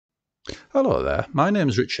Hello there, my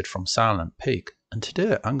name's Richard from Silent Peak, and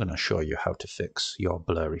today I'm going to show you how to fix your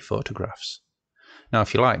blurry photographs. Now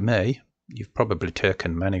if you're like me, you've probably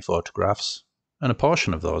taken many photographs and a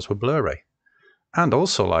portion of those were blurry. And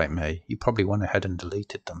also like me, you probably went ahead and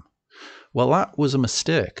deleted them. Well, that was a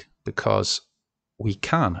mistake because we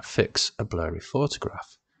can fix a blurry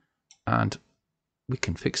photograph and we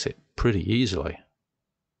can fix it pretty easily.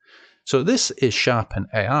 So this is Sharpen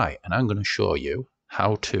AI and I'm going to show you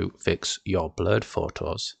how to fix your blurred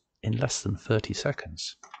photos in less than 30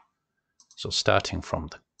 seconds. So starting from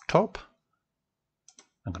the top,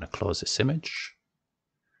 I'm going to close this image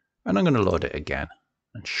and I'm going to load it again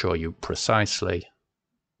and show you precisely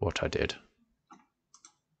what I did.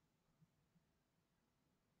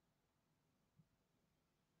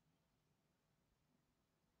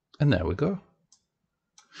 And there we go.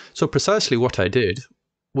 So precisely what I did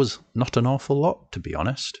was not an awful lot, to be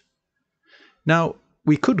honest. Now,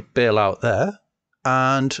 we could bail out there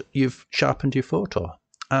and you've sharpened your photo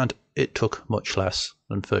and it took much less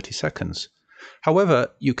than 30 seconds. However,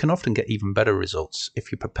 you can often get even better results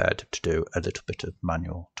if you're prepared to do a little bit of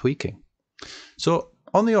manual tweaking. So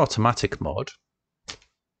on the automatic mode,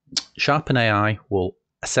 Sharpen AI will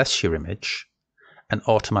assess your image and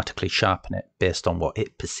automatically sharpen it based on what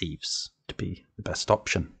it perceives to be the best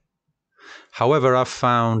option. However, I've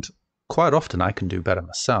found quite often I can do better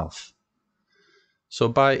myself. So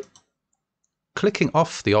by clicking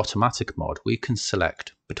off the automatic mode, we can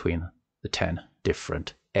select between the 10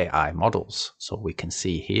 different AI models. So we can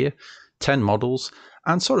see here 10 models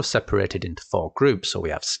and sort of separated into 4 groups. So we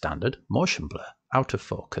have standard, motion blur, out of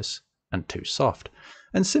focus, and too soft.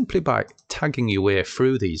 And simply by tagging your way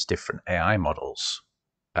through these different AI models,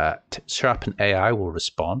 Sharpen AI will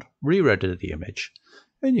respond, re-render the image,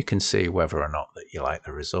 and you can see whether or not that you like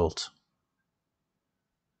the result.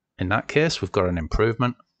 In that case, we've got an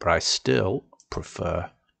improvement, but I still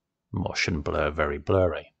prefer motion blur very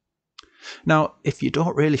blurry. Now, if you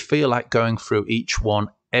don't really feel like going through each one,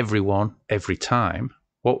 every time,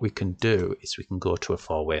 what we can do is we can go to a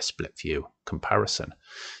 4-way split view comparison.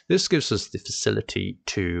 This gives us the facility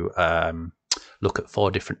to look at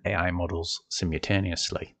 4 different AI models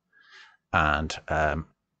simultaneously. And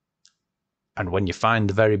when you find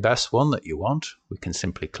the very best one that you want, we can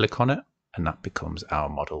simply click on it and that becomes our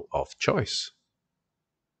model of choice.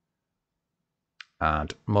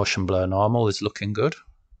 And motion blur normal is looking good.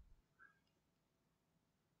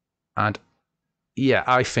 And yeah,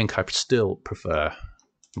 I think I still prefer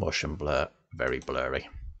motion blur very blurry.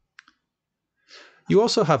 You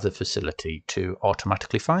also have the facility to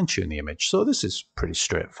automatically fine-tune the image. So this is pretty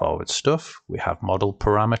straightforward stuff. We have model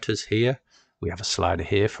parameters here. We have a slider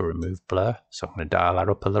here for remove blur. So I'm going to dial that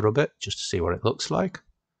up a little bit just to see what it looks like.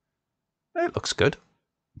 It looks good.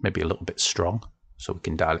 Maybe a little bit strong. So we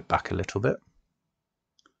can dial it back a little bit.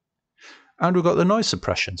 And we've got the noise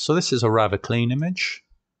suppression. So this is a rather clean image.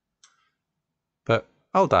 But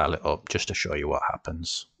I'll dial it up just to show you what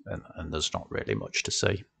happens. And there's not really much to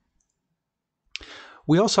see.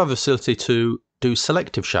 We also have the facility to do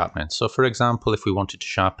selective sharpening. So for example, if we wanted to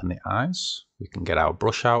sharpen the eyes, we can get our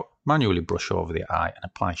brush out, manually brush over the eye and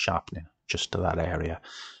apply sharpening just to that area.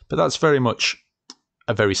 But that's very much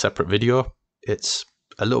a very separate video. It's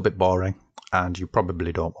a little bit boring and you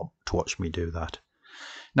probably don't want to watch me do that.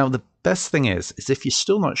 Now the best thing is if you're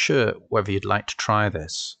still not sure whether you'd like to try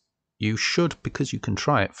this, you should, because you can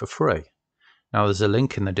try it for free. Now there's a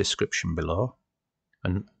link in the description below,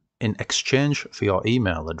 and in exchange for your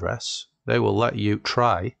email address, they will let you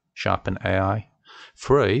try Sharpen AI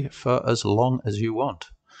free for as long as you want.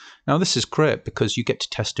 Now this is great because you get to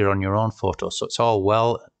test it on your own photos. So it's all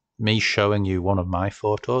well me showing you one of my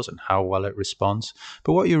photos and how well it responds.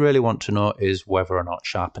 But what you really want to know is whether or not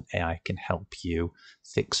Sharpen AI can help you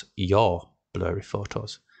fix your blurry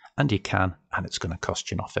photos. And you can, and it's going to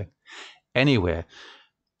cost you nothing. Anyway,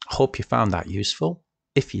 hope you found that useful.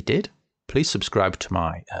 If you did, please subscribe to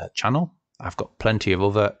my channel. I've got plenty of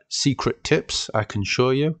other secret tips I can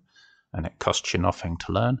show you, and it costs you nothing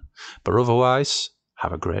to learn. But otherwise,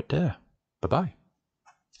 have a great day. Bye-bye.